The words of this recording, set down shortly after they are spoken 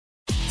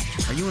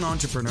Are you an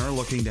entrepreneur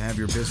looking to have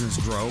your business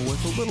grow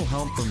with a little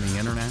help from the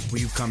internet?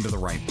 Well, you've come to the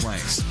right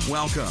place.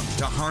 Welcome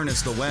to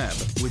Harness the Web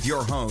with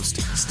your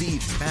host,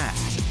 Steve Peck.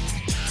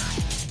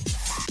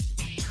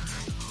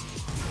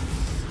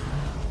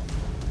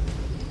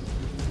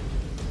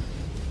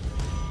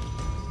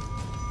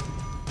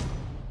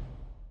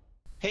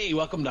 Hey,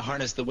 welcome to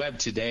Harness the Web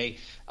today.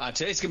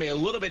 Today's going to be a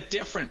little bit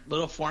different,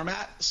 little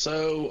format,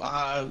 so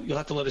you'll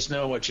have to let us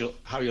know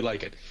how you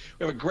like it.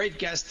 We have a great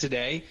guest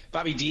today,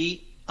 Bobby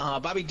D.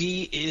 Bobby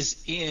D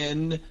is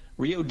in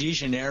Rio de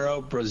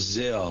Janeiro,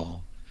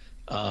 Brazil,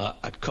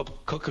 at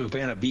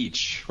Copacabana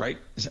Beach, right?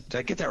 Did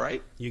I get that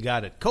right? You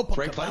got it. Copacabana.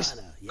 Great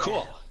place? Yeah.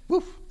 Cool.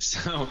 Woof.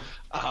 So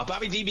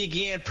Bobby D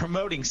began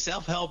promoting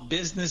self-help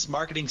business,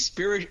 marketing,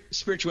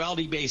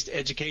 spirituality-based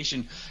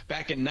education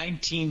back in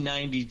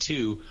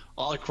 1992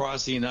 all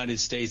across the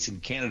United States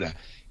and Canada.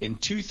 In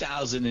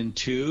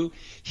 2002,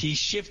 he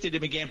shifted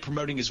and began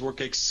promoting his work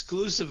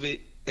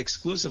exclusively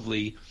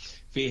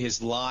via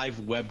his live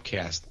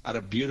webcast out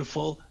of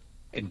beautiful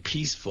and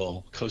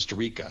peaceful Costa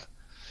Rica.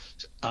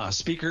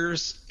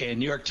 Speakers and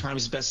New York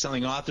Times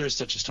bestselling authors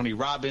such as Tony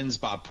Robbins,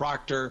 Bob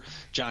Proctor,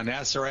 John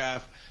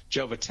Assaraf,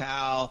 Joe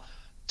Vitale,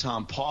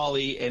 Tom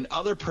Pauly, and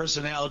other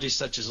personalities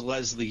such as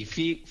Leslie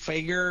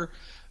Fager,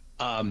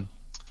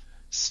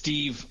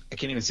 Steve, I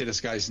can't even say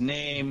this guy's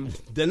name.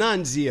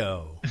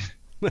 D'Annunzio,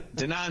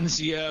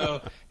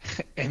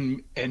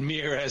 and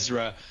Mir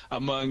Ezra,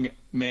 among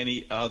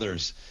many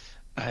others.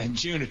 In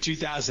June of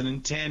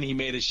 2010, he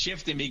made a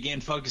shift and began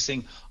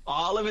focusing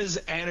all of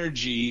his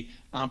energy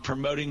on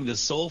promoting the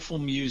soulful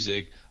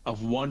music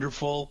of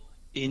wonderful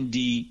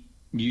indie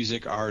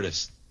music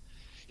artists.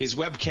 His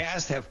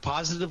webcasts have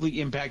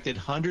positively impacted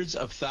hundreds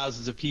of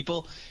thousands of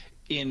people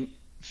in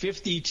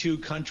 52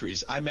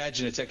 countries. I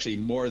imagine it's actually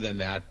more than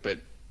that, but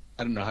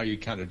I don't know how you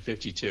counted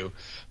 52.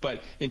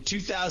 But in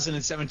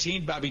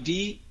 2017, Bobby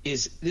D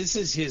this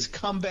is his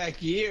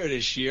comeback year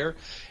this year.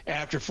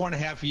 After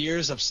 4.5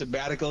 years of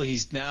sabbatical,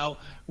 he's now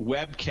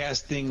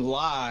webcasting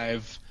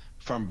live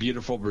from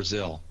beautiful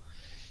Brazil.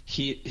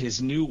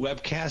 His new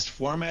webcast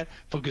format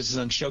focuses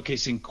on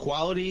showcasing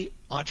quality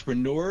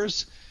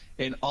entrepreneurs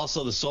and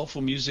also the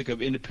soulful music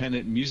of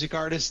independent music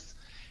artists.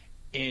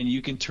 And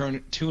you can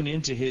tune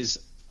into his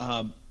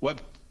web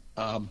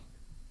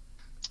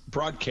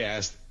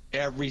broadcast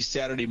every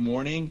Saturday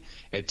morning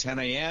at 10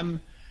 a.m.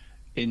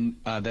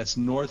 That's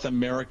North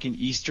American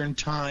Eastern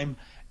Time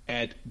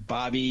at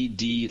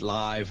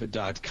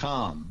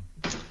BobbyDLive.com.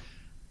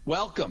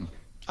 Welcome.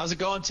 How's it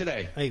going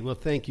today? Hey, well,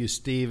 thank you,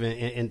 Steve,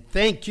 and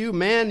thank you,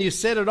 man. You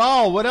said it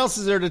all. What else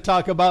is there to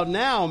talk about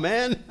now,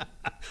 man?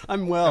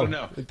 I'm well. Oh,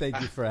 no. And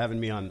thank you for having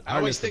me on. I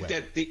always think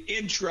that the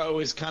intro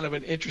is kind of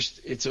an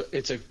interest.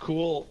 It's a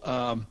cool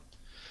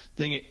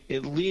thing. It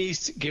at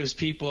least gives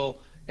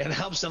people and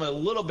helps them a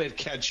little bit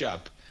catch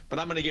up. But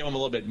I'm going to give them a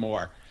little bit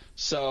more.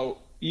 So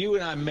you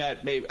and I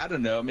met maybe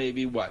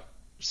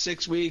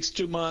 6 weeks,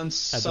 2 months,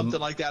 something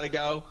like that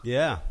ago.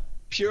 Yeah.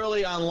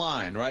 Purely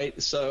online,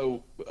 right?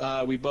 So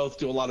we both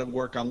do a lot of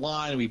work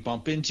online. We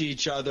bump into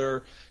each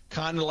other,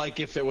 kind of like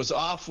if it was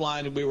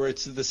offline and we were at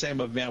the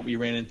same event, we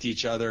ran into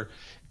each other.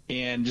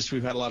 And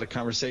we've had a lot of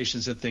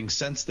conversations and things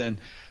since then.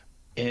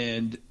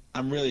 And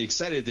I'm really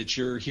excited that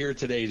you're here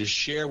today to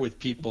share with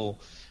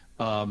people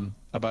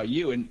about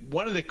you. And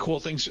one of the cool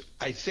things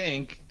I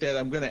think that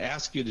I'm going to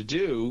ask you to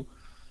do,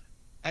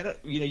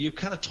 you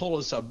kind of told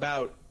us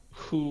about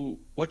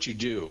what you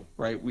do,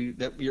 right?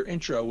 Your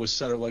intro was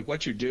sort of like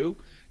what you do.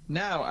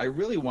 Now I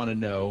really want to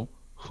know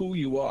who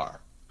you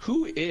are.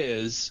 Who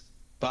is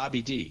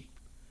Bobby D?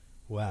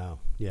 Wow.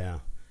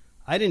 Yeah.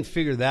 I didn't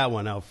figure that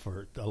one out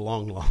for a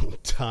long, long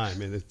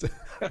time.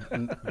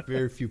 And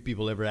very few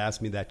people ever ask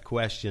me that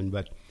question,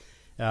 but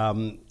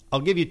I'll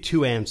give you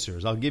two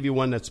answers. I'll give you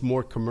one that's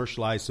more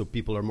commercialized so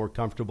people are more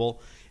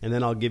comfortable, and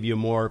then I'll give you a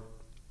more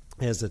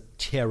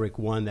esoteric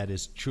one that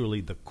is truly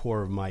the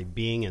core of my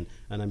being, and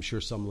I'm sure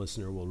some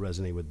listener will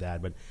resonate with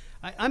that. But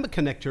I'm a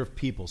connector of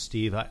people,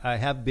 Steve. I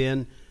have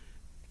been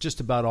just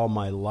about all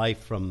my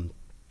life from,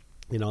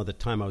 the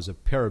time I was a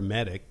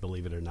paramedic,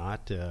 believe it or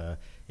not,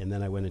 and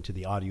then I went into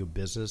the audio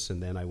business,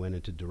 and then I went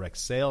into direct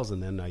sales,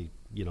 and then I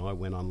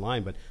went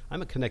online. But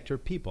I'm a connector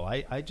of people.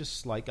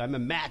 I'm a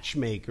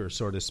matchmaker,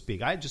 so to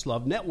speak. I just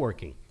love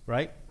networking,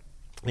 right?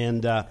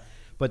 And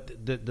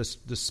but the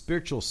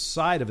spiritual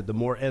side of it, the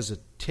more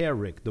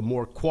esoteric, the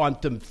more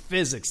quantum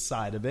physics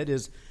side of it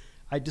is,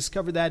 I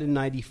discovered that in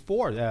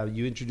 '94.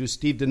 You introduced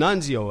Steve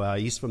D'Annunzio.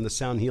 He's from the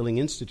Sound Healing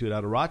Institute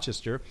out of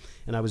Rochester,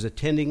 and I was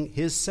attending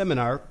his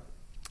seminar,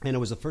 and it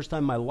was the first time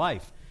in my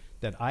life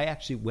that I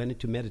actually went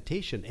into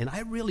meditation, and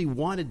I really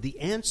wanted the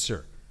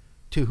answer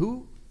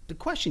to the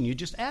question you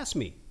just asked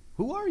me.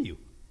 Who are you,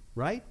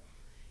 right?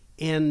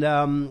 And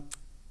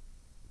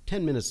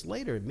 10 minutes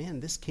later, man,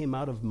 this came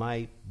out of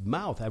my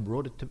mouth. I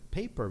wrote it to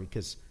paper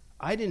because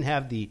I didn't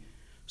have the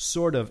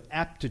sort of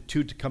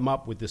aptitude to come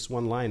up with this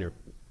one-liner.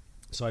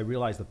 So I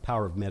realized the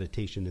power of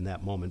meditation in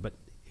that moment. But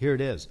here it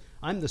is.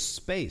 I'm the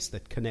space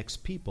that connects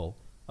people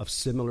of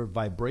similar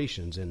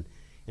vibrations. And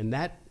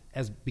that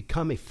has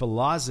become a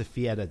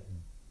philosophy at a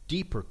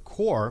deeper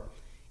core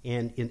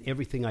and in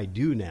everything I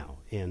do now.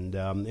 And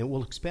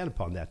we'll expand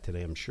upon that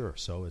today, I'm sure.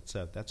 So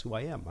that's who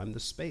I am. I'm the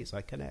space.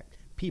 I connect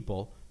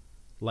people,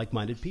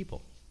 like-minded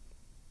people.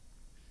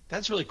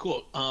 That's really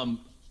cool.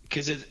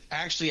 Because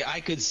I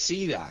could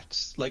see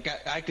that. Like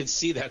I could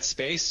see that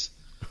space,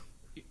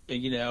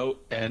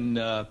 and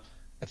I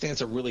think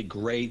it's a really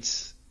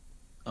great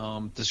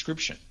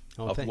description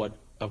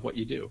of what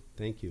you do.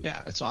 Thank you.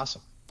 Yeah, it's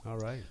awesome. All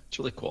right. It's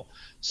really cool.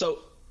 So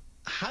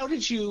how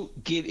did you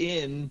get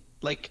in?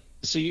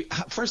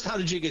 First, how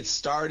did you get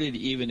started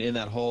even in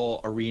that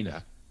whole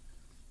arena?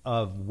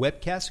 Of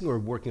webcasting or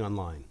working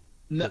online?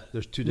 No,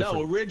 there's two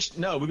different.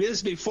 No, this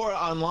is before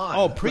online.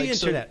 Oh,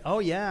 pre-internet. Oh,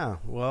 yeah.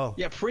 Well,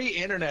 yeah,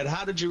 pre-internet.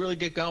 How did you really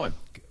get going?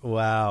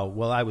 Wow.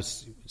 Well,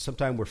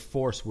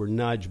 sometimes we're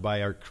nudged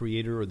by our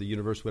creator or the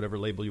universe, whatever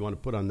label you want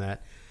to put on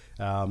that.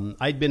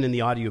 I'd been in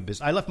the audio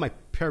business. I left my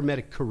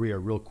paramedic career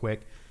real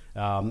quick.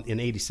 In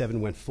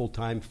 87, went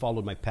full-time,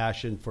 followed my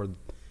passion for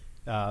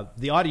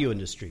the audio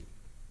industry.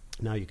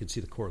 Now you can see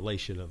the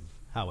correlation of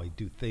how I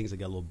do things. I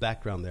got a little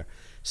background there.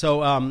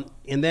 So,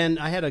 and then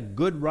I had a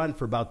good run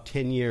for about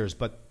 10 years,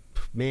 but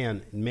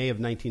man, in May of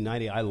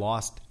 1990, I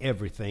lost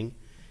everything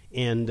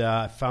and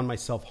found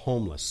myself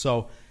homeless.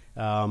 So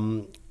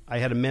I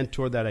had a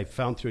mentor that I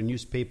found through a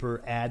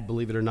newspaper ad,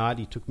 believe it or not.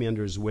 He took me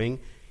under his wing.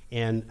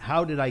 And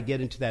how did I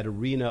get into that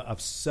arena of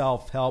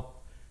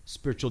self-help,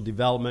 spiritual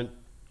development?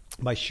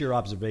 By sheer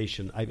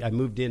observation. I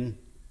moved in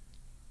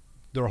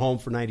their home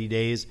for 90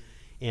 days,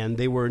 and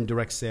they were in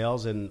direct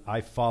sales, and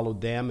I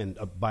followed them and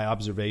by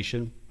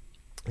observation.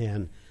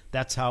 And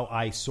that's how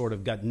I sort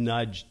of got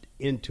nudged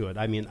into it.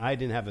 I mean, I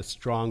didn't have a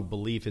strong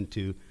belief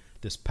into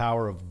this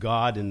power of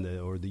God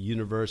or the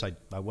universe.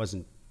 I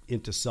wasn't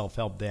into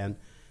self-help then.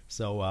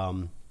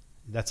 So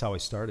that's how I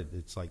started.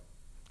 It's like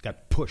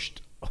got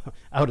pushed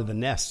out of the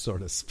nest, so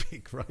to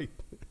speak, right?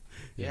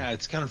 Yeah,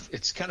 it's kind of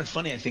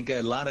funny. I think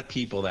a lot of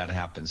people that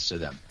happens to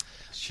them.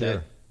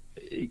 Sure.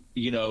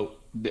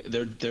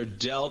 They're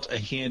dealt a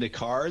hand of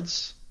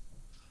cards,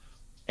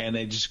 and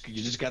you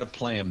just got to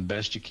play them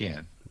best you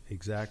can.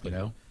 Exactly.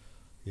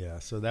 Yeah.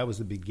 So that was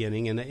the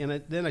beginning, and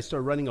then I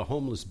started running a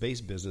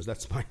homeless-based business.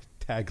 That's my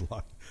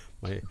tagline.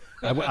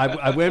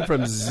 I went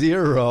from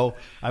zero.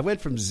 I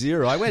went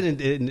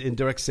in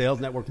direct sales,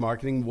 network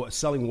marketing,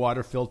 selling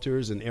water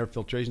filters and air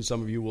filtration.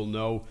 Some of you will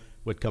know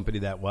what company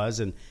that was,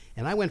 and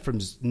I went from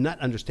not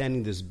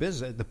understanding this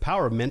business, the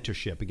power of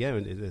mentorship.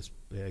 Again,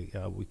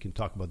 we can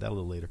talk about that a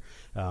little later.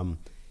 And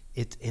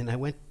I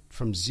went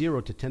from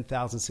zero to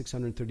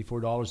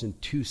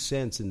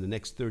 $10,634.02 in the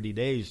next 30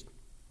 days.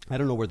 I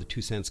don't know where the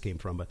 2 cents came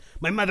from, but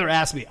my mother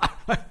asked me,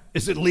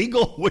 "Is it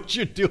legal what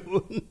you're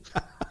doing?"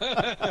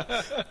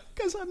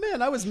 Because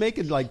man, I was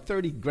making like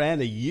 30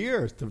 grand a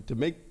year to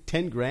make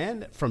 10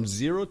 grand from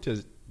zero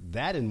to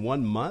that in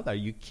 1 month. Are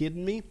you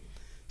kidding me?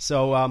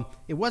 So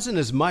it wasn't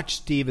as much,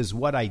 Steve, as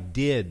what I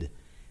did,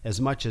 as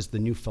much as the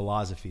new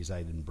philosophies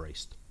I'd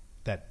embraced.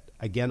 That,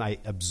 again, I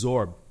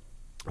absorbed.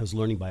 I was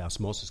learning by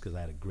osmosis because I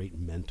had a great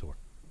mentor.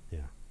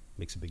 Yeah,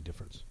 makes a big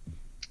difference.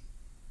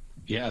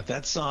 Yeah,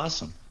 that's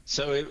awesome.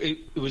 So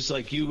it was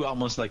like you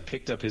almost like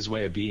picked up his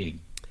way of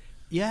being.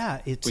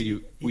 Yeah.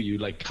 Were you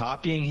like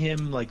copying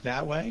him like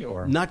that way?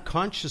 Or not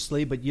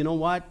consciously, but you know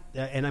what?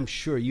 And I'm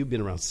sure you've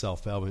been around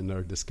self-help in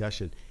our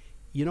discussion.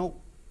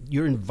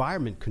 Your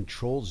environment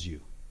controls you.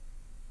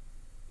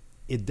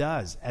 It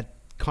does at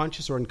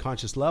conscious or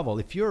unconscious level.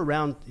 If you're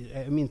around,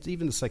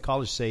 even the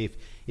psychologists say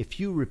if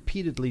you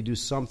repeatedly do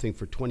something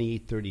for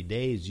 28, 30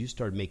 days, you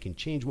start making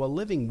change. Well,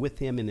 living with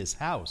him in his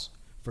house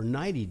for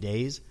 90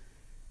 days,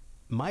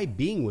 my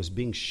being was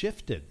being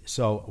shifted.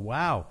 So,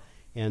 wow.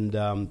 And,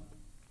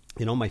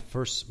 my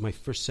first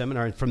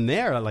seminar, and from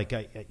there,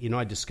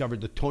 I discovered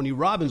the Tony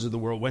Robbins of the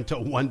world, went to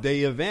a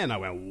one-day event. I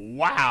went,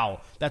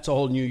 wow, that's a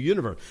whole new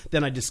universe.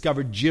 Then I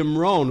discovered Jim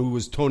Rohn, who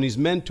was Tony's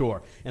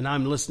mentor, and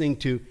I'm listening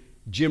to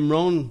Jim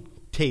Rohn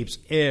tapes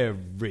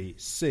every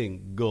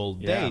single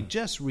day,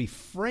 just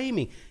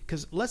reframing.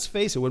 Because let's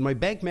face it, when my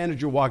bank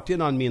manager walked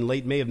in on me in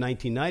late May of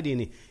 1990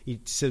 and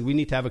he said, "We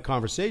need to have a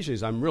conversation," he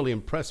said, "I'm really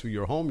impressed with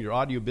your home, your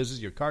audio business,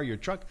 your car, your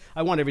truck.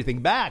 I want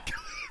everything back."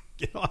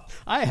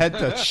 I had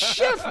to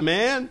shift,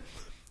 man.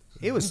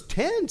 It was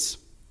tense.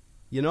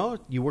 You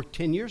work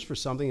 10 years for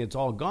something, it's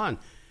all gone.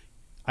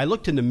 I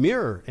looked in the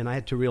mirror and I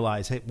had to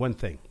realize, hey, one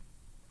thing.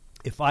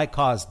 If I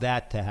caused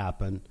that to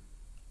happen,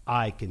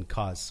 I can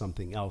cause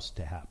something else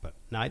to happen.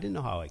 Now, I didn't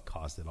know how I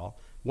caused it all.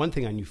 One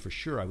thing I knew for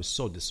sure, I was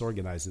so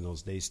disorganized in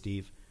those days,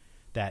 Steve,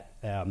 that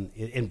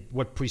and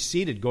what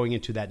preceded going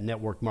into that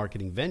network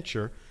marketing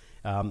venture,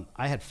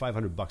 I had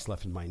 $500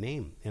 left in my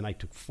name, and I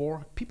took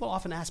 4. People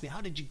often ask me,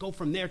 how did you go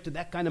from there to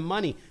that kind of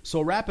money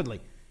so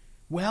rapidly?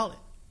 Well,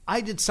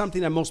 I did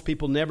something that most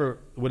people never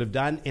would have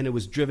done, and it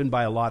was driven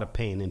by a lot of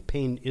pain, and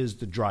pain is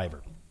the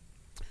driver.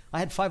 I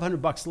had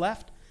 $500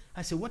 left.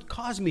 I said, what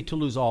caused me to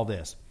lose all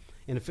this?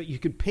 And if you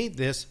could paint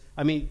this,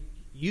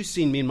 you've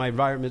seen me, and my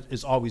environment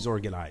is always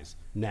organized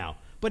now.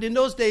 But in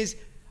those days,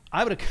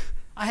 I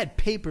had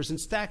papers and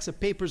stacks of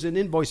papers and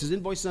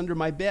invoices under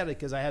my bed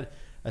because I had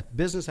a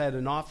business. I had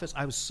an office.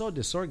 I was so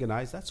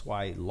disorganized. That's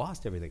why I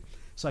lost everything.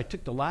 So I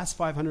took the last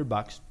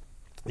 $500,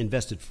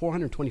 invested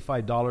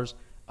 $425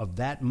 of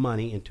that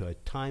money into a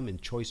time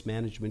and choice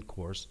management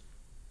course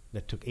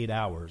that took 8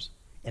 hours.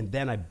 And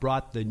then I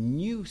brought the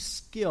new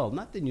skill,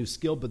 not the new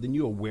skill, but the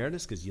new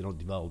awareness, because you don't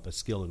develop a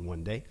skill in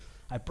one day.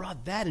 I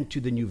brought that into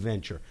the new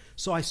venture.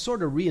 So I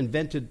sort of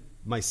reinvented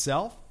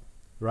myself,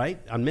 right,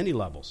 on many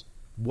levels.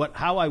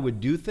 How I would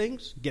do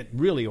things, get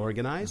really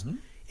organized,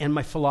 and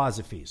my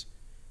philosophies.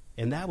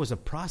 And that was a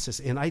process.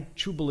 And I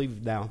truly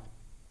believe now,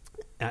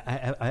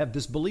 I have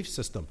this belief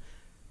system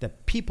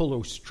that people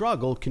who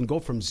struggle can go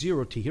from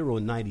 0 to hero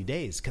in 90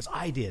 days, because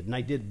I did, and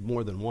I did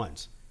more than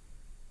once.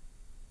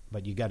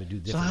 But you got to do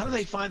different. So how do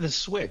they find the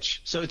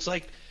switch? So it's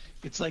like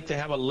they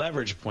have a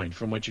leverage point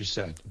from what you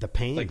said. The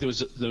pain. Like there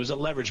was a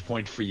leverage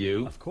point for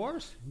you. Of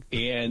course.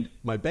 And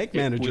my bank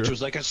manager, which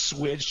was like a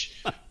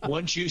switch.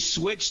 Once you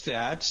switched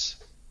that,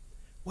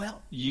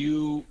 well,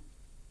 you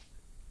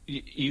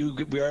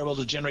were able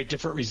to generate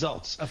different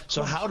results.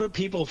 So how do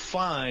people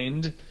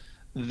find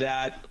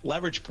that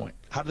leverage point?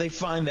 How do they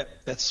find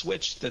that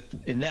switch that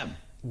in them?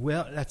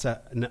 Well, that's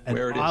an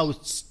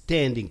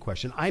outstanding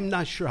question. I'm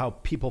not sure how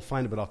people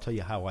find it, but I'll tell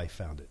you how I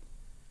found it.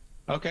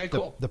 Okay,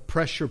 cool. The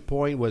pressure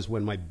point was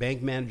when my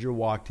bank manager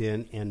walked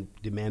in and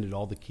demanded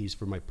all the keys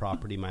for my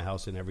property, my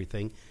house, and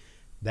everything.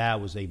 That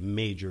was a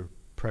major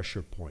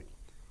pressure point.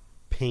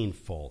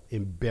 Painful,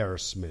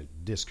 embarrassment,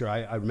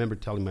 discouragement. I remember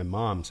telling my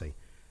mom, saying,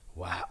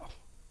 wow,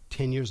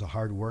 10 years of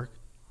hard work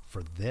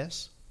for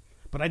this?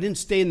 But I didn't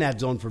stay in that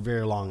zone for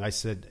very long. I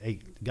said, hey,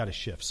 got to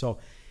shift. So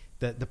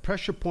the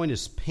pressure point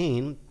is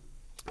pain.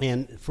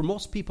 And for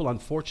most people,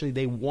 unfortunately,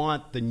 they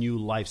want the new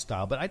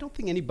lifestyle. But I don't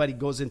think anybody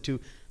goes into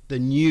the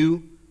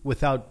new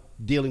without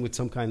dealing with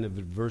some kind of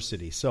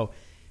adversity. So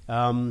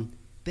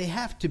they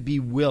have to be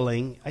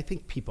willing. I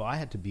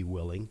had to be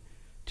willing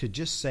to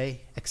just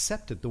say,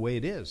 accept it the way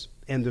it is.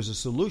 And there's a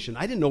solution.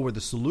 I didn't know where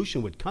the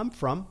solution would come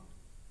from,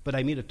 but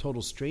I meet a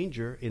total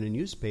stranger in a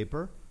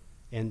newspaper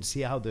and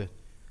see how the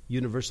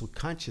universal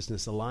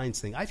consciousness aligns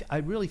things. I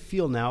really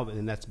feel now,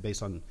 and that's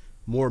based on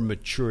more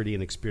maturity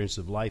and experience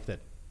of life, that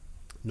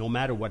no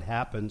matter what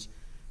happens,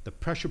 the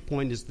pressure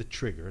point is the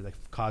trigger that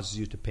causes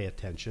you to pay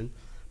attention.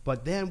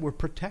 But then we're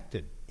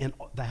protected, and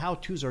the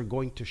how-tos are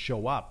going to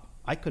show up.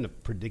 I couldn't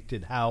have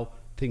predicted how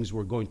things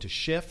were going to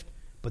shift,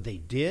 but they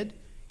did.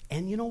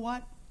 And you know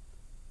what?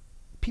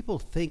 People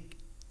think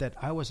that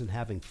I wasn't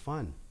having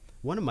fun.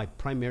 One of my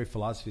primary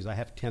philosophies, I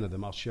have 10 of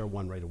them. I'll share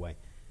one right away.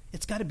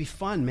 It's got to be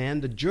fun,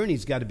 man. The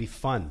journey's got to be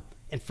fun.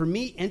 And for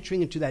me,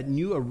 entering into that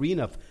new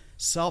arena of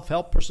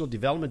self-help, personal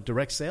development,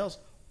 direct sales,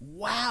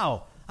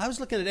 wow. I was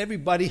looking at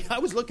everybody. I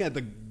was looking at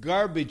the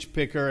garbage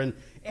picker and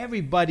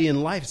everybody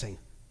in life saying,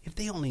 if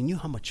they only knew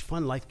how much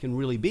fun life can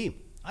really be.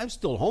 I'm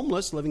still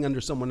homeless, living under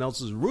someone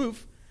else's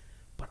roof,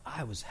 but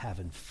I was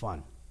having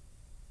fun.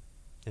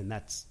 And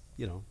that's,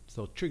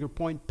 so trigger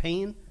point,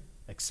 pain,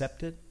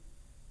 accept it,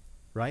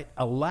 right?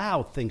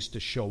 Allow things to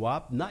show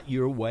up, not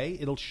your way.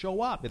 It'll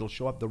show up. It'll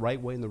show up the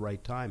right way in the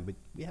right time, but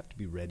we have to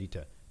be ready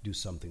to do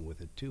something with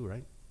it too,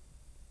 right?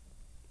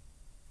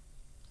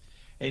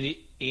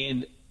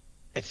 And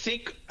I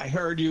think I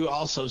heard you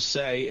also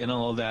say in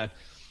all of that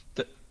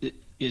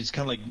it's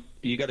kind of like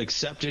you got to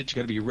accept it, you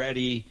got to be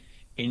ready,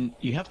 and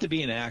you have to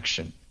be in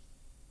action.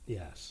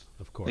 Yes,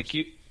 of course. Like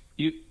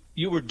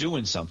you were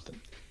doing something.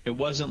 It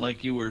wasn't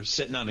like you were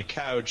sitting on a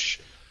couch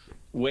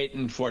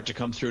waiting for it to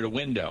come through the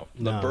window.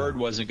 The bird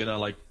wasn't going to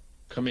like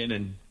come in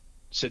and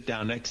sit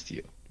down next to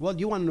you. Well, do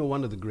you want to know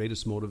one of the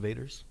greatest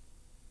motivators?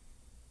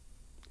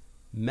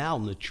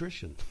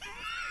 Malnutrition.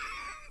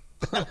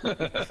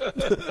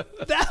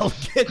 That'll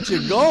get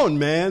you going,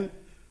 man.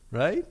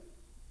 Right?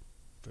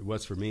 It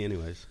was for me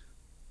anyways.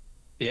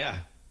 Yeah.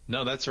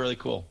 No, that's really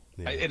cool.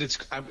 Yeah.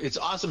 It's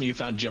awesome you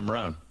found Jim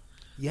Rohn.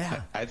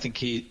 Yeah. I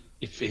think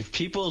if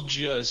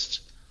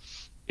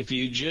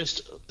you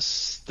just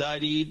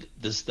studied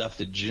the stuff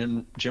that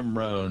Jim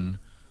Rohn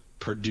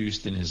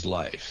produced in his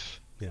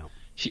life,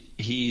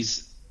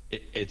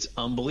 it's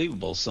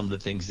unbelievable some of the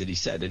things that he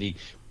said, and he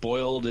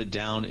boiled it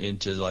down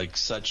into like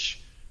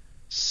such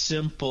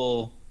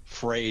simple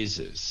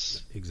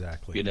phrases.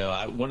 Exactly.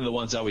 One of the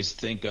ones I always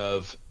think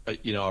of,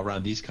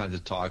 around these kinds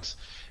of talks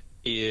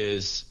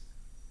is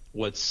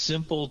what's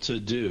simple to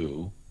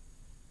do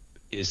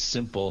is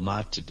simple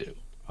not to do.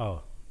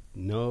 Oh,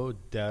 no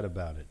doubt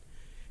about it.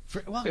 To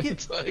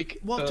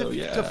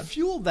to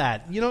fuel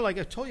that, like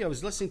I told you, I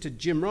was listening to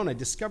Jim Rohn. I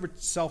discovered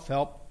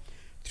self-help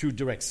through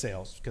direct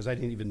sales because I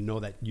didn't even know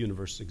that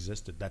universe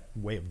existed, that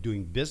way of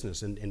doing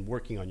business and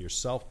working on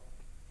yourself.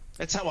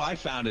 That's how I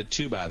found it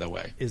too, by the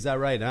way. Is that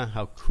right, huh?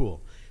 How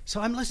cool. So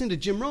I'm listening to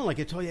Jim Rohn, like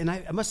I told you, and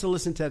I must have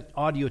listened to that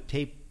audio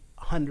tape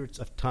hundreds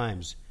of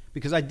times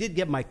because I did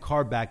get my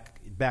car back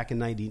in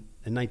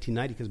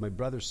 1990 because my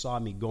brother saw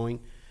me going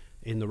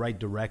in the right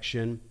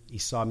direction. He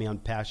saw me on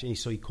passion,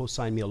 so he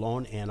co-signed me a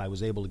loan, and I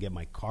was able to get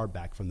my car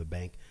back from the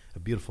bank, a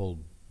beautiful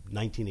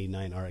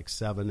 1989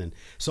 RX-7. And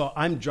so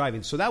I'm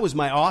driving. So that was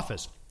my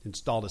office.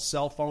 installed a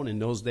cell phone. In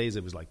those days,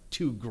 it was like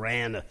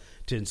 $2,000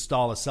 to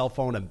install a cell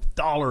phone,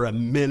 $1 a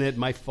minute.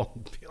 My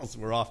phone bills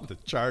were off the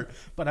chart.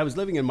 But I was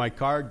living in my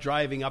car,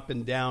 driving up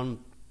and down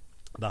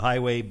the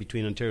highway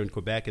between Ontario and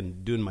Quebec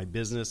and doing my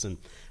business. And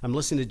I'm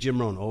listening to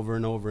Jim Rohn over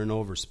and over and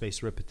over.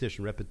 Spaced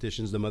repetition.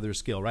 Repetition's the mother of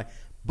skill, right?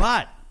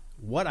 But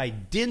what I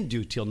didn't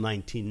do till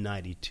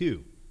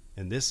 1992,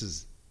 and this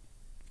is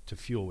to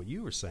fuel what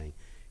you were saying,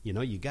 you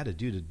know, you got to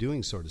do the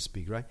doing, so to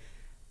speak, right?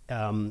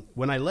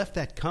 When I left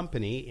that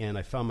company and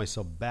I found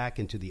myself back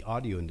into the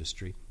audio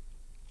industry,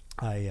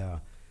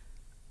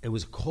 it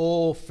was a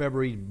cold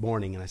February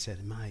morning, and I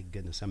said, my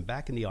goodness, I'm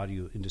back in the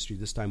audio industry,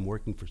 this time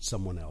working for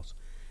someone else.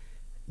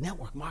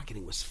 Network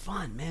marketing was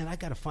fun, man. I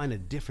got to find a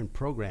different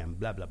program,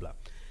 blah, blah, blah.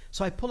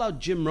 So I pulled out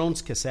Jim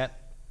Rohn's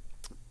cassette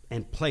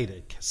and played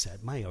a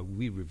cassette. My, are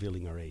we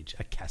revealing our age?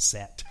 A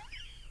cassette.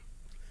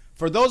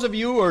 For those of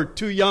you who are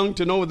too young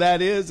to know what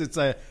that is, it's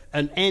an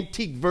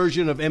antique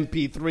version of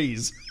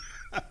MP3s.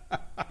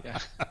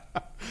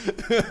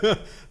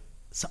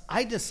 So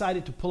I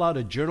decided to pull out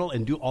a journal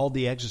and do all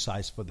the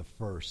exercise for the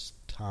first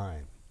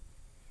time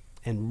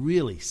and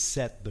really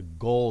set the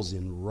goals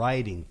in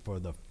writing for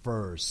the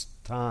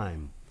first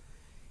time.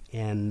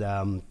 And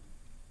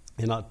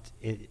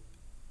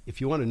if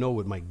you want to know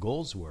what my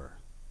goals were,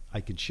 I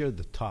could share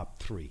the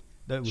top 3.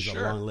 That was a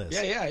long list.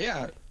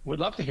 Yeah. Would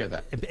love to hear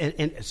that.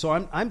 And so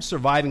I'm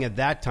surviving at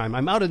that time.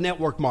 I'm out of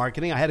network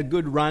marketing. I had a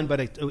good run, but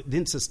it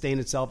didn't sustain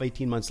itself.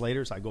 18 months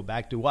later, so I go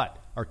back to what?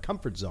 Our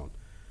comfort zone.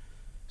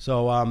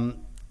 So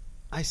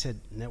I said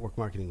network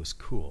marketing was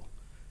cool.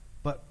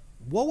 But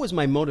what was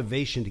my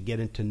motivation to get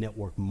into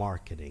network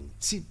marketing?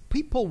 See,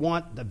 people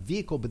want the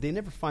vehicle, but they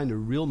never find a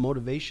real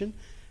motivation.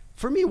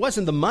 For me, it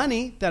wasn't the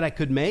money that I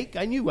could make.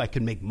 I knew I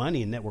could make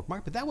money in network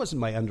marketing, but that wasn't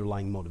my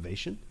underlying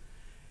motivation.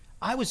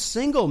 I was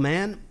single,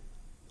 man.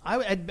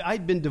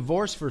 I'd been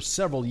divorced for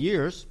several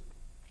years,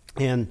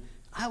 and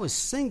I was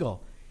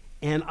single.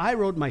 And I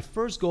wrote my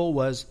first goal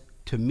was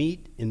to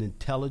meet an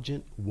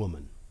intelligent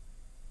woman.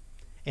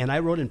 And I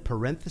wrote in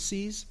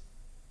parentheses,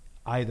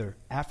 either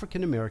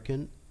African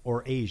American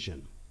or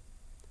Asian.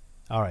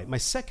 All right, my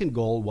second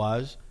goal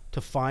was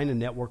to find a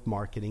network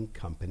marketing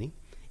company.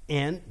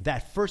 And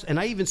that first, and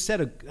I even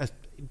said,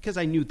 because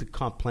I knew the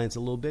comp plans a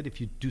little bit, if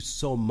you do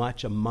so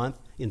much a month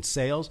in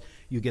sales,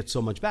 you get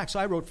so much back. So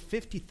I wrote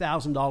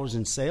 $50,000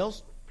 in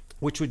sales,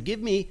 which would give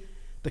me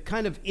the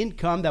kind of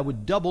income that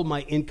would double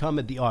my income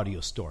at the audio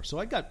store. So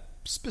I got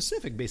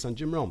specific based on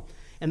Jim Rohn.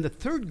 And the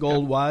third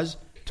goal was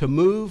to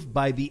move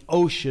by the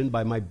ocean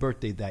by my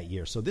birthday that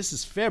year. So this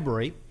is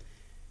February.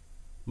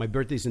 My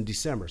birthday's in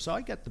December. So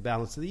I got the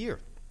balance of the year.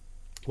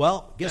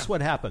 Well, guess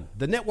what happened?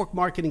 The network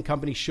marketing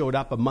company showed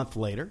up a month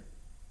later.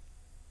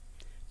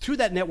 Through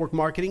that network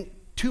marketing,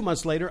 2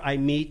 months later, I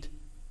meet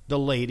the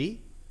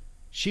lady.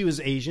 She was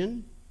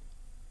Asian.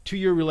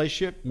 2-year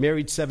relationship,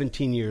 married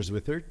 17 years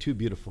with her, 2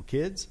 beautiful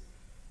kids.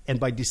 And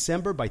by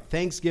December, by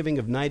Thanksgiving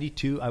of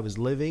 92, I was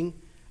going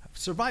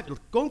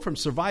from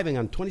surviving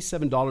on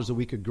 $27 a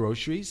week of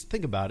groceries,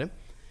 think about it,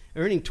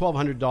 earning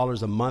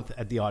 $1,200 a month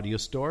at the audio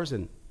stores,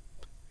 and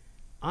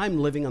I'm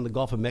living on the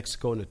Gulf of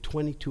Mexico in a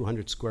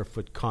 2,200 square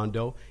foot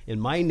condo, and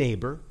my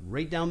neighbor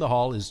right down the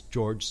hall is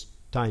George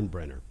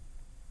Steinbrenner.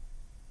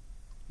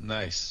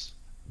 Nice.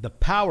 The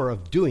power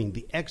of doing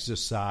the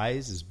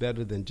exercise is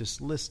better than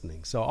just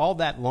listening. So all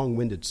that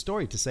long-winded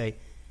story to say,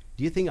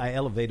 do you think I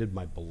elevated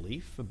my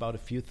belief about a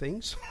few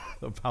things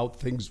of how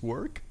things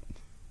work?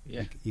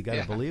 Yeah. You got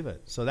to believe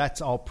it. So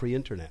that's all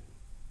pre-internet.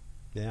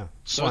 Yeah.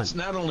 So it's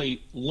not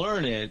only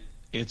learn it,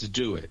 it's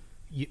do it.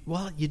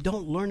 You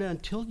don't learn it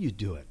until you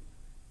do it.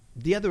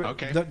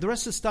 The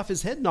rest of the stuff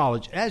is head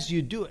knowledge as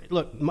you do it.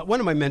 Look, one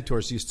of my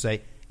mentors used to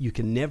say, you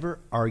can never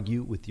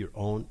argue with your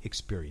own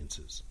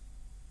experiences.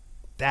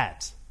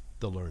 That's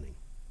the learning.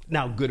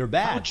 Now, good or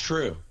bad. How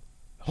true.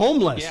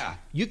 Homeless. Yeah.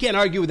 You can't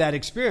argue with that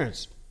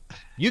experience.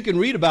 You can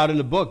read about it in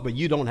a book, but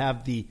you don't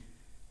have the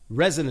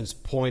resonance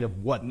point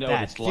of what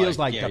that feels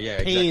like, the pain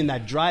exactly.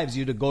 that drives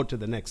you to go to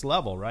the next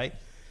level, right?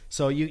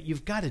 So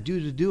you've got to do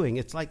the doing.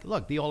 It's like,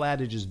 look, the old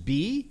adage is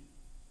be,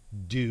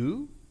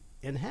 do,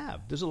 and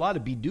have. There's a lot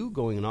of be-do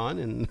going on,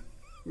 and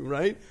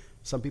right?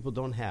 Some people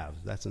don't have.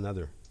 That's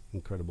another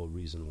incredible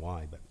reason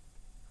why, but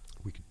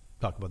we could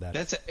talk about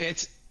that.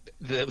 It's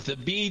the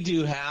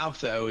be-do have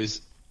though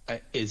is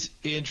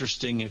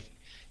interesting.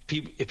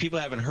 If people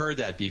haven't heard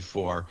that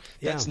before,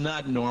 that's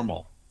not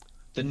normal.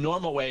 The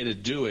normal way to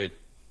do it,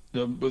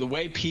 the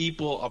way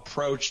people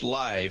approach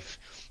life,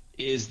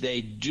 is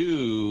they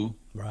do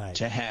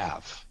to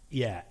have.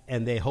 Yeah,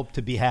 and they hope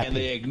to be happy, and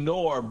they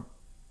ignore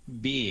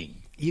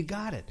being. You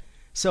got it.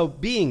 So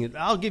being,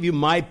 I'll give you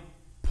my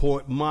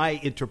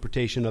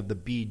interpretation of the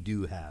be,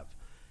 do, have.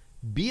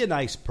 Be a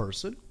nice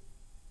person.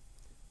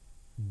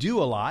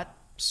 Do a lot.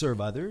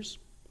 Serve others.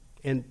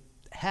 And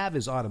have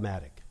is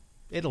automatic.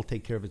 It'll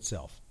take care of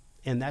itself.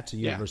 And that's a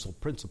universal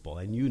principle.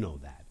 And you know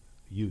that.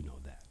 You know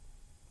that.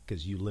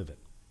 Because you live it.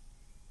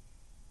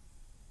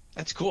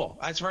 That's cool.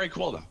 That's very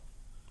cool, though.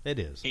 It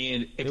is.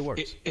 And it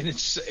works.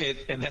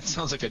 And that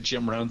sounds like a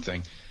Jim Rohn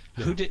thing.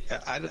 Who did?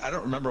 I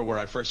don't remember where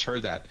I first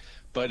heard that,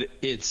 but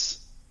it's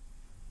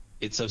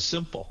so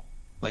simple.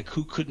 Like,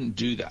 who couldn't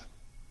do that?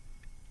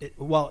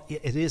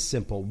 It is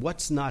simple.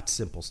 What's not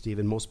simple,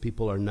 Stephen? Most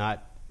people are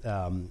not.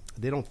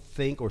 They don't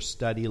think or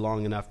study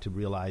long enough to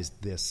realize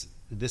this.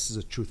 This is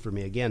a truth for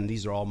me. Again,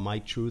 these are all my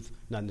truth,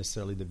 not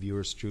necessarily the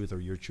viewer's truth or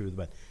your truth,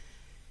 but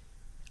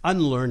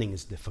unlearning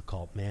is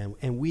difficult, man.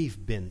 And we've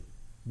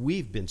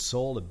been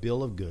sold a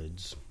bill of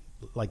goods.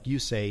 Like you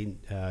say,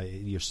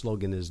 your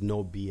slogan is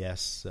no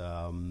BS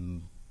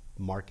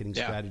marketing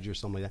strategy or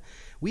something like that.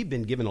 We've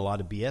been given a lot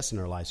of BS in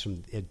our lives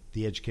from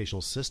the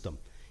educational system.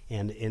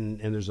 And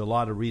there's a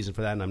lot of reason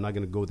for that, and I'm not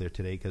going to go there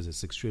today because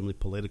it's extremely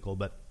political.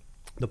 But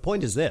the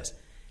point is this.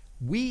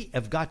 We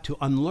have got to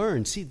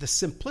unlearn. See, the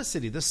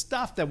simplicity, the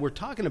stuff that we're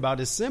talking about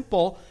is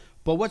simple,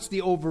 but what's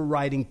the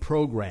overriding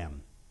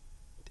program?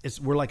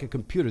 We're like a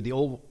computer. The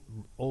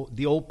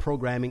old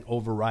programming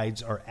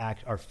overrides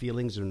our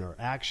feelings and our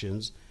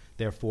actions.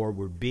 Therefore,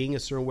 we're being a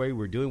certain way,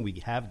 we're doing,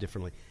 we have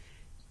differently.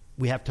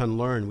 We have to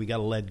unlearn. We got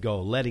to let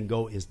go. Letting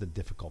go is the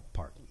difficult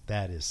part.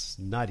 That is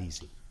not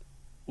easy.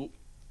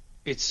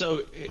 It's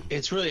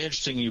really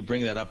interesting you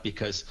bring that up,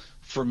 because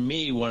for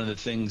me, one of the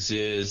things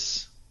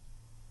is,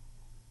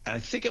 and I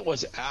think it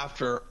was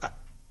after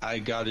I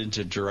got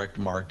into direct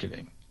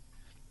marketing,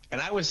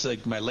 and I was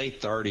like my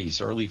late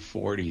 30s, early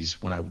 40s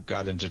when I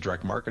got into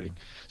direct marketing.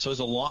 So it was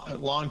a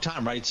long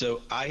time, right?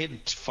 So I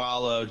had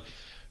followed,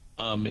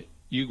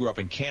 you grew up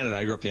in Canada,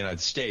 I grew up in the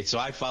United States. So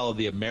I followed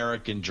the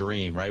American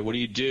dream, right? What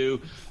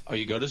do? Oh,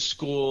 you go to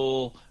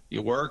school,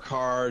 you work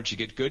hard, you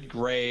get good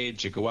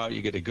grades, you go out,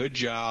 you get a good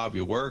job,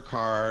 you work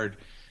hard,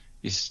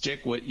 you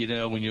stick with,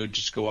 when you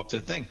just go up to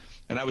the thing.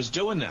 And I was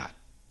doing that,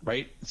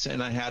 right?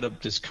 And I had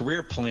this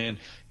career plan,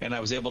 and I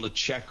was able to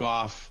check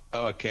off,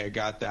 oh, okay, I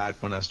got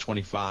that when I was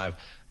 25,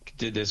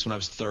 did this when I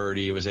was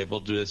 30, I was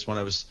able to do this when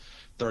I was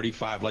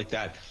 35, like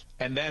that.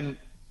 And then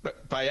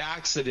by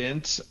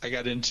accident, I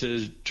got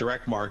into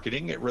direct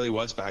marketing. It really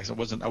was by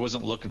accident. I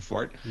wasn't looking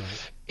for it.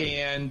 Right.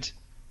 And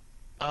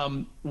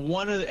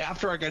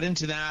after I got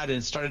into that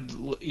and started,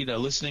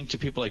 listening to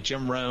people like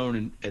Jim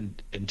Rohn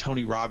and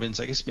Tony Robbins,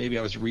 I guess maybe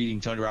I was reading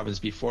Tony Robbins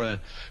before then,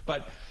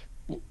 but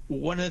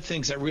one of the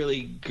things I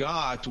really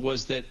got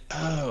was that,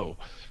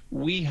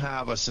 we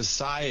have a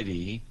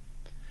society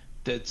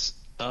that's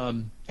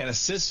and a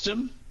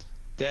system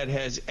that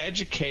has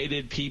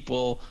educated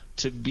people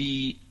to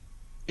be,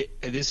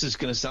 this is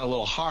going to sound a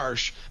little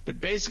harsh,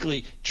 but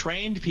basically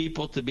trained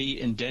people to be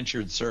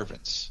indentured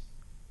servants.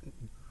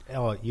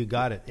 Oh, you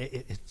got it.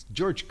 It's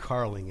George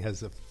Carlin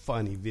has a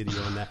funny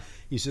video on that.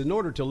 He said, in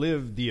order to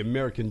live the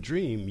American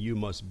dream, you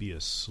must be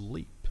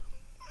asleep.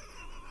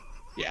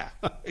 Yeah,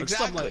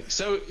 exactly.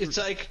 So it's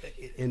like,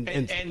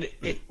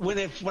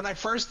 when I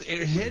first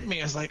it hit me,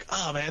 I was like,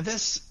 oh man,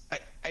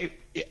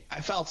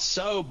 I felt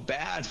so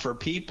bad for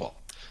people.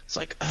 It's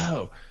like,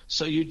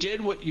 so you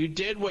did what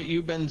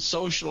you've been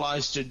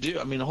socialized to do.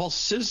 I mean, the whole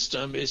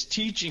system is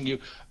teaching you,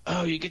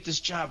 you get this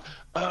job.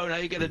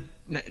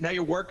 Now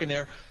you're working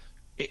there,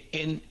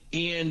 and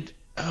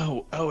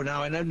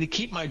now I need to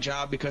keep my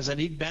job because I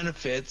need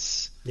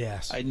benefits.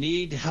 Yes. I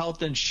need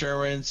health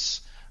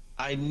insurance.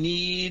 I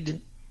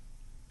need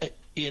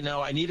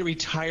a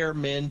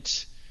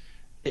retirement.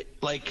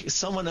 Like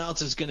someone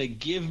else is going to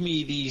give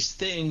me these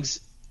things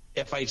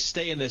if I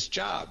stay in this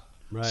job.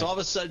 Right. So all of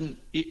a sudden,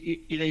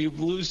 you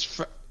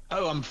lose.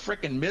 I'm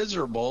freaking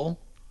miserable.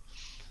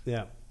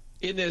 Yeah.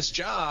 In this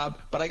job,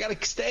 but I got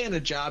to stay in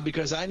the job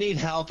because I need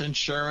health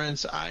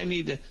insurance. I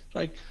need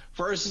to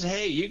versus,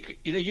 hey,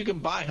 you can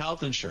buy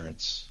health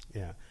insurance.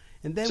 Yeah,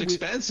 and then it's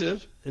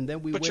expensive.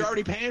 But you're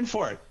already paying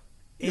for it.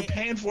 You're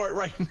paying for it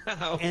right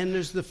now. And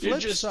there's the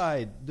flip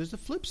side. There's the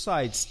flip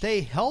side.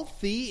 Stay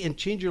healthy and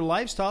change your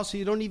lifestyle so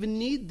you don't even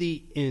need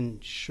the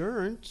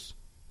insurance.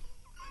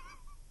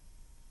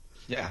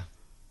 Yeah.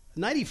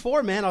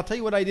 94, man, I'll tell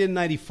you what I did in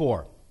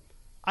 94.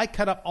 I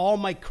cut up all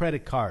my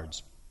credit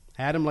cards.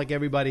 Had them like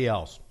everybody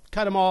else.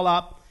 Cut them all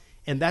up.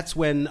 And that's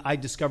when I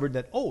discovered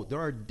that, there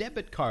are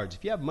debit cards.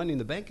 If you have money in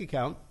the bank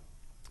account.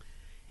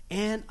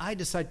 And I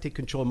decided to take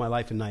control of my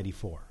life in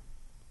 94.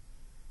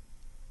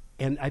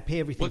 And I pay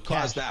everything cash. What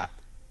caused that?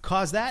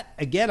 Caused that?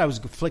 Again, I was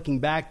flicking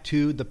back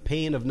to the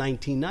pain of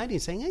 1990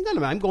 and saying, hang on a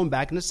minute, I'm going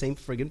back in the same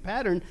friggin'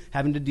 pattern,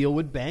 having to deal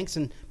with banks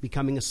and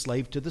becoming a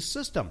slave to the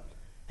system.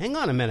 Hang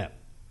on a minute.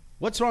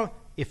 What's wrong?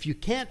 If you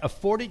can't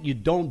afford it, you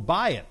don't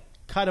buy it.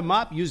 Cut them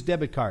up, use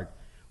debit card.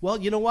 Well,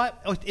 you know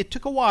what? It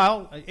took a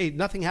while. Hey,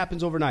 nothing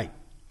happens overnight.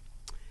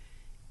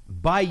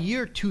 By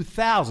year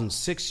 2000,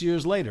 6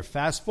 years later,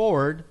 fast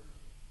forward,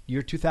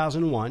 year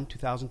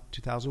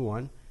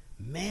 2001,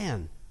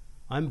 man,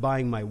 I'm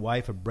buying my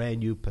wife a brand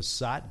new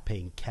Passat,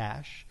 paying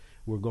cash.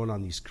 We're going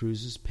on these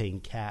cruises, paying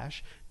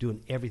cash,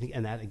 doing everything.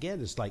 And that, again,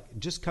 is like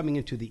just coming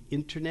into the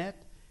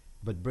internet,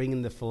 but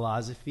bringing the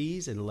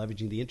philosophies and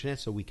leveraging the internet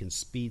so we can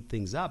speed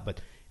things up. But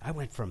I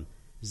went from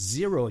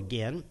zero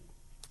again,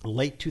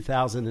 late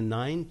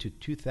 2009 to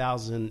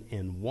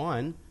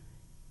 2001,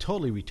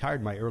 totally retired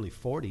in my early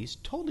 40s,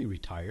 totally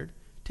retired,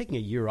 taking a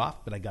year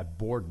off, but I got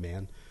bored,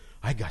 man.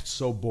 I got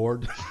so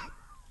bored.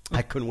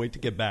 I couldn't wait to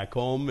get back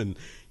home.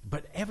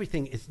 But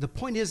everything is, the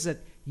point is that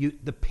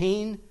the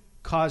pain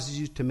causes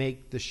you to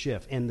make the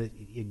shift. And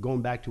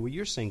going back to what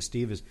you're saying,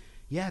 Steve, is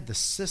the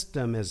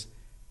system has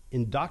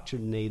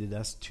indoctrinated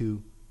us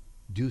to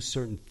do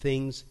certain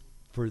things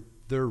for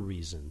their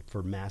reason,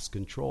 for mass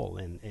control.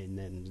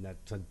 And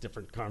that's a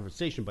different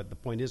conversation. But the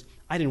point is,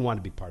 I didn't want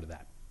to be part of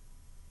that.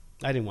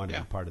 I didn't want to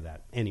be part of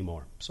that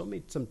anymore. So I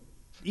made some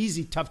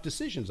easy, tough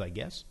decisions, I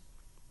guess.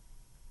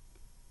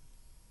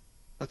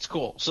 That's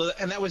cool. So,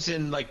 and that was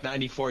in like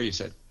 94, you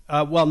said?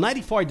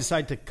 94, I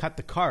decided to cut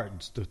the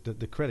cards,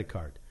 the credit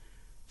card.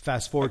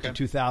 Fast forward to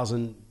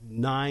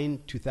 2009,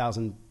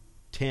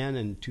 2010,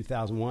 and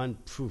 2001.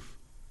 Poof,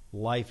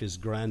 life is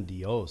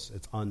grandiose.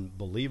 It's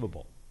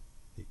unbelievable.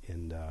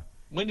 And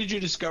when did you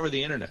discover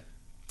the internet?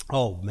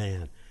 Oh,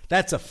 man.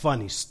 That's a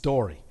funny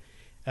story.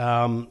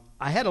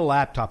 I had a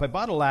laptop. I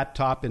bought a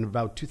laptop in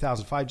about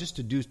 2005 just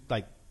to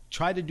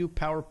try to do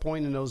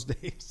PowerPoint in those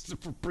days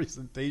for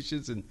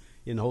presentations and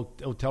in a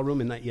hotel room.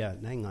 And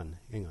hang on.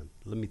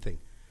 Let me think.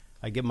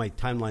 I get my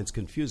timelines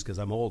confused because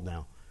I'm old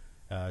now.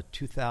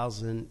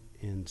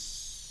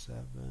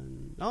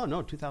 2007. Oh,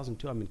 no,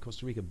 2002. I'm in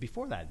Costa Rica.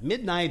 Before that,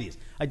 mid-90s.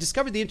 I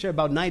discovered the internet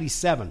about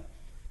 97.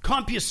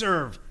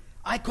 CompuServe.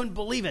 I couldn't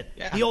believe it.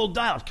 Yeah. The old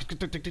dial.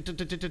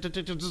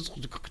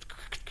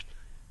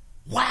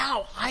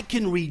 Wow, I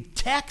can read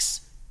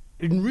text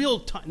in real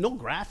time. No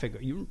graphic.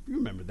 You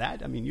remember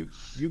that? I mean, you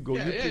go.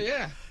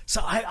 Yeah.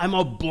 So I'm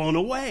all blown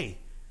away.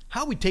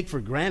 How we take for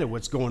granted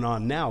what's going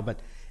on now. But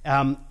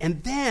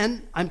and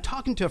then I'm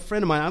talking to a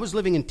friend of mine. I was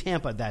living in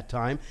Tampa at that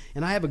time,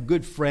 and I have a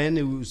good friend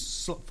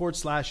who's /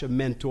 a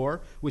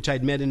mentor, which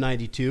I'd met in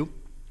 92,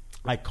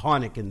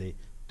 iconic in the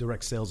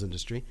direct sales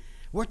industry.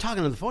 We're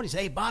talking on the phone. He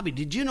said, "Hey, Bobby,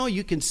 did you know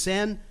you can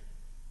send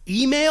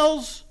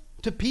emails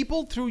to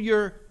people through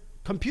your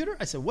computer?"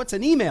 I said, "What's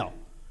an email?"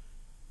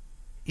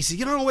 He said,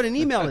 "You don't know what an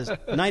email is."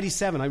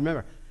 97, I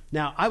remember.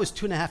 Now, I was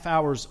 2.5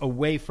 hours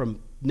away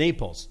from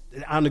Naples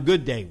on a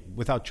good day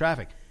without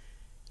traffic.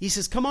 He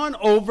says, "Come on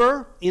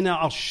over, and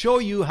I'll show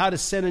you how to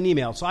send an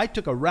email." So I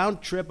took a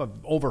round trip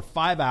of over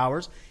 5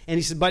 hours, and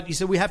he said,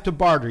 we have to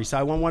barter. He said,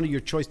 "I want one of your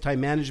choice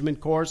time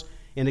management course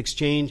in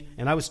exchange,"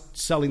 and I was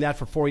selling that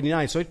for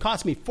 $489. So it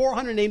cost me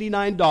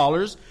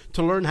 $489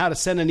 to learn how to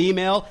send an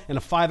email in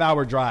a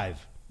 5-hour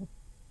drive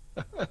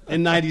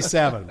in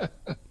 97.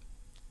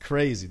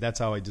 Crazy. That's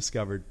how I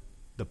discovered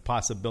the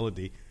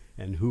possibility,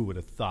 and who would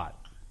have thought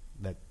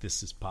that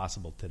this is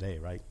possible today,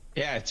 right?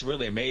 Yeah, it's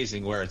really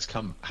amazing where it's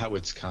come, how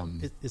it's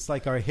come. It's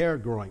like our hair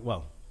growing.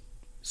 Well,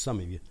 some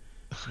of you.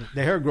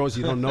 The hair grows,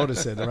 you don't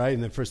notice it, right?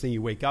 And the first thing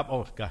you wake up,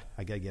 oh, God,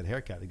 I got to get a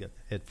haircut. I got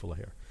a head full of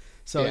hair.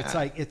 So it's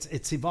like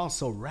it's evolved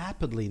so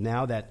rapidly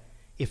now that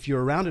if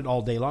you're around it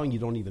all day long, you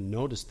don't even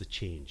notice the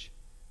change,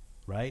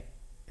 right?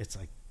 It's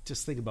like,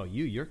 just think about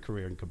your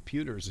career in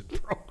computers and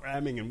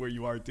programming and where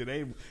you are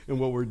today and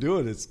what we're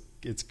doing.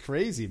 It's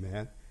crazy,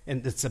 man.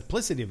 And the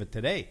simplicity of it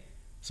today.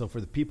 So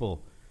for the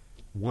people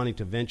wanting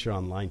to venture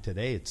online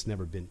today, it's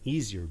never been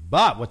easier.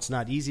 But what's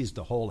not easy is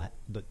the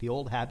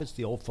old habits,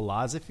 the old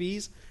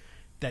philosophies,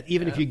 that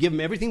even if you give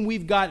them everything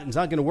we've got, it's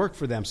not going to work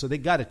for them. So they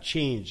got to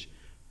change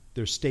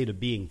their state of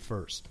being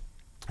first.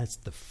 That's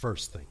the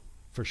first thing,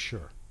 for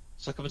sure.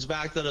 So it comes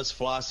back to those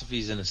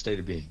philosophies in a state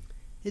of being.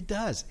 It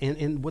does.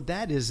 And what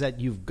that is that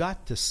you've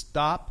got to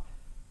stop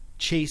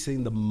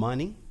chasing the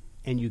money,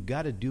 and you've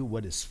got to do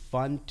what is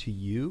fun to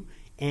you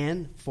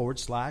and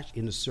 /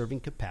 in a serving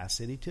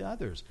capacity to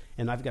others.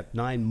 And I've got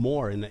 9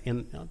 more,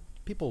 and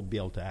people will be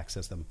able to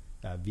access them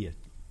via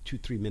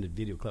 2-3 minute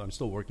video clip. I'm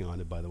still working on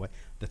it, by the way.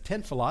 The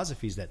 10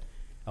 philosophies that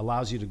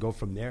allows you to go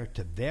from there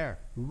to there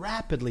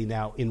rapidly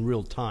now in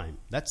real time.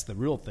 That's the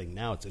real thing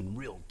now. It's in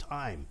real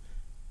time.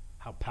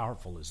 How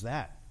powerful is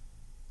that?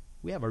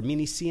 We have our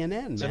mini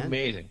CNN, it's man. It's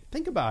amazing.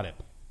 Think about it.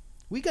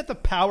 We got the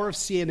power of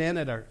CNN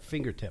at our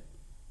fingertip.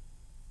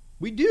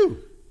 We do.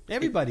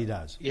 Everybody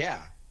does.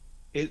 Yeah.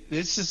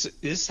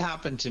 This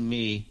happened to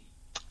me,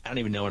 I don't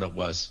even know what it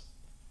was.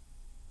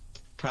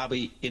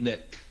 Probably in the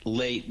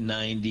late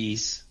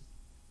 90s.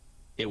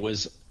 It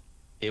was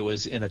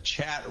in a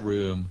chat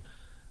room.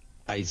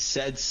 I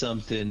said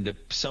something that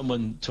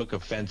someone took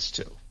offense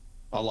to.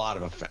 A lot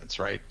of offense,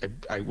 right?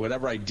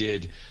 Whatever I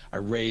did, I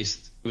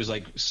raised. It was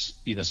like,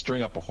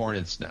 stirring up a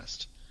hornet's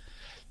nest.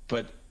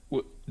 But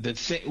the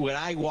thing when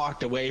I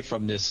walked away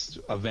from this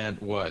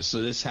event was,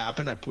 so this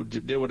happened. I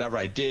did whatever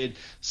I did.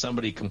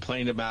 Somebody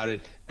complained about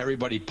it.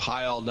 Everybody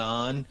piled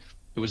on.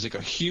 It was like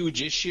a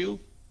huge issue.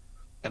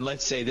 And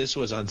let's say this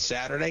was on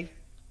Saturday.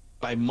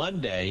 By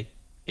Monday,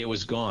 it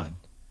was gone.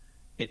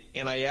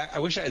 And I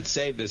wish I had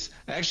saved this.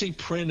 I actually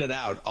printed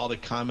out all the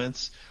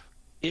comments.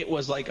 It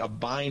was like a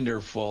binder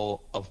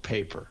full of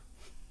paper.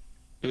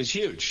 It was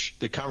huge.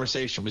 The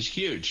conversation was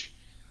huge.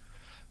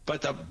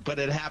 But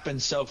it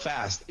happened so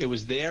fast. It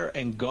was there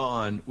and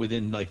gone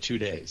within like 2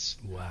 days.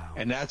 Wow.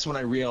 And that's when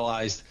I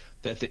realized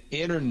that the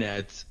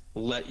internet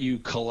let you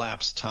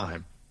collapse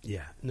time.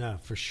 Yeah, no,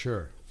 for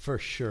sure. For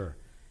sure.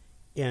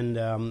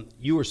 And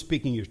you were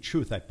speaking your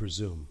truth, I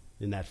presume,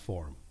 in that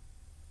forum.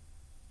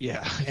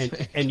 Yeah.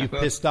 and you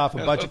pissed off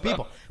a bunch of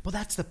people. Well,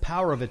 that's the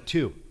power of it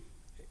too.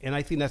 And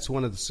I think that's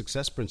one of the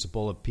success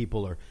principle of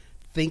people are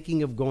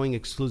thinking of going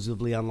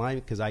exclusively online,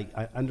 because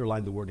I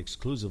underline the word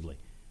exclusively,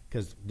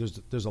 because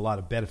there's a lot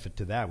of benefit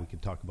to that. We can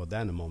talk about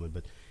that in a moment.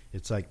 But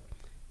it's like,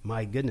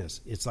 my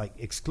goodness, it's like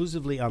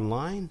exclusively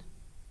online,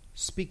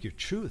 speak your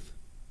truth.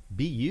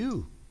 Be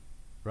you,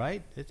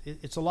 right?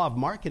 It's a law of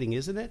marketing,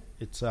 isn't it?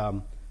 It's,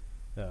 how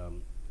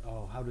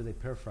do they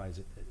paraphrase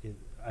it?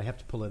 I have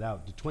to pull it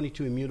out. The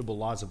 22 Immutable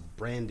Laws of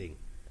Branding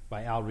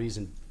by Al Ries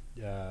and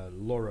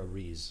Laura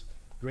Ries.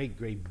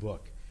 Great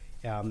book.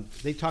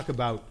 They talk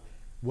about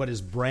what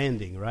is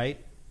branding, right?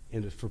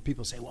 And for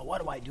people to say, well,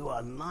 what do I do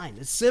online?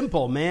 It's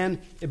simple,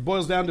 man. It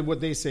boils down to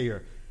what they say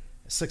here.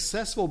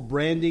 Successful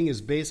branding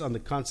is based on the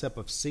concept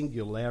of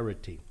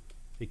singularity.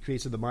 It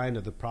creates in the mind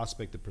of the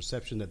prospect the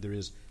perception that there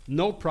is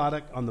no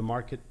product on the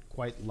market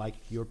quite like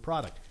your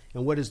product.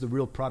 And what is the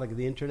real product of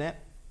the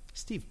internet?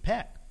 Steve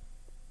Peck.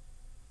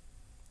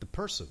 The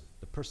person,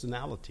 the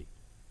personality.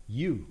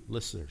 You,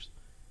 listeners.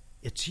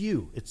 It's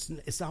you.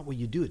 It's not what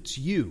you do. It's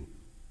you.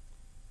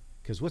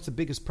 Because what's the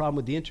biggest problem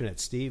with the internet,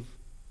 Steve?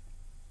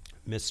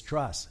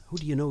 Mistrust. Who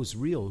do you know is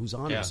real? Who's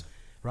honest? Yeah.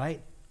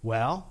 Right?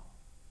 Well,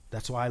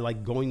 that's why I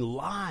like going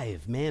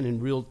live, man,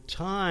 in real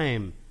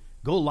time.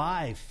 Go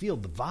live. Feel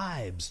the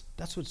vibes.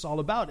 That's what it's all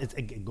about.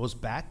 It goes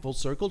back full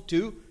circle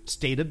to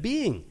state of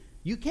being.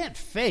 You can't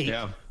fake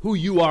who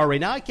you are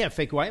right now. I can't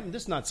fake who I am.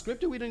 This is not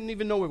scripted. We didn't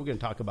even know what we're going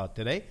to talk about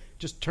today.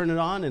 Just turn it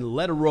on and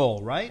let it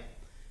roll, right?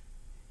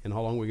 And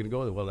how long we're going to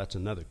go? Well, that's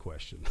another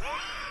question.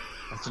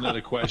 That's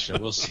another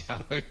question. We'll see how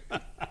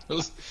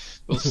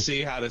we'll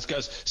see how this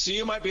goes. So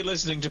you might be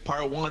listening to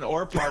part 1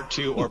 or part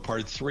 2 or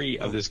part 3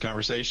 of this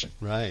conversation,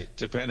 right?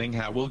 Depending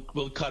how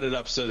we'll cut it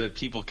up so that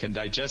people can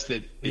digest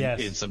it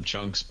in some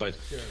chunks. But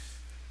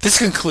this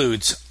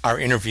concludes our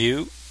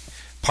interview,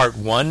 part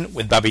 1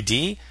 with Bobby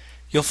D.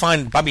 You'll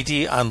find Bobby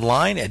D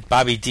online at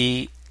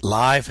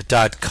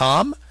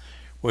bobbydlive.com,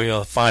 where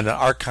you'll find an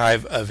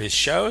archive of his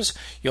shows.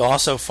 You'll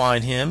also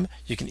find him.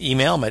 You can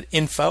email him at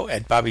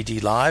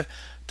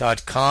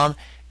info@bobbydlive.com,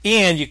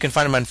 and you can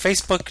find him on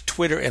Facebook,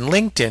 Twitter, and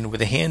LinkedIn with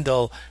the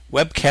handle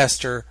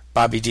Webcaster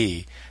Bobby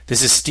D.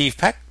 This is Steve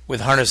Peck with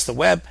Harness the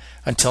Web.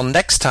 Until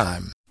next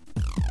time.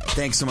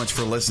 Thanks so much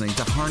for listening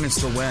to Harness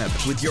the Web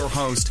with your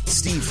host,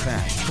 Steve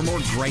Peck. For more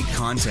great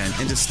content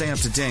and to stay up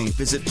to date,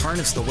 visit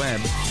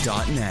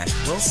harnesstheweb.net.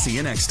 We'll see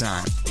you next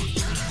time.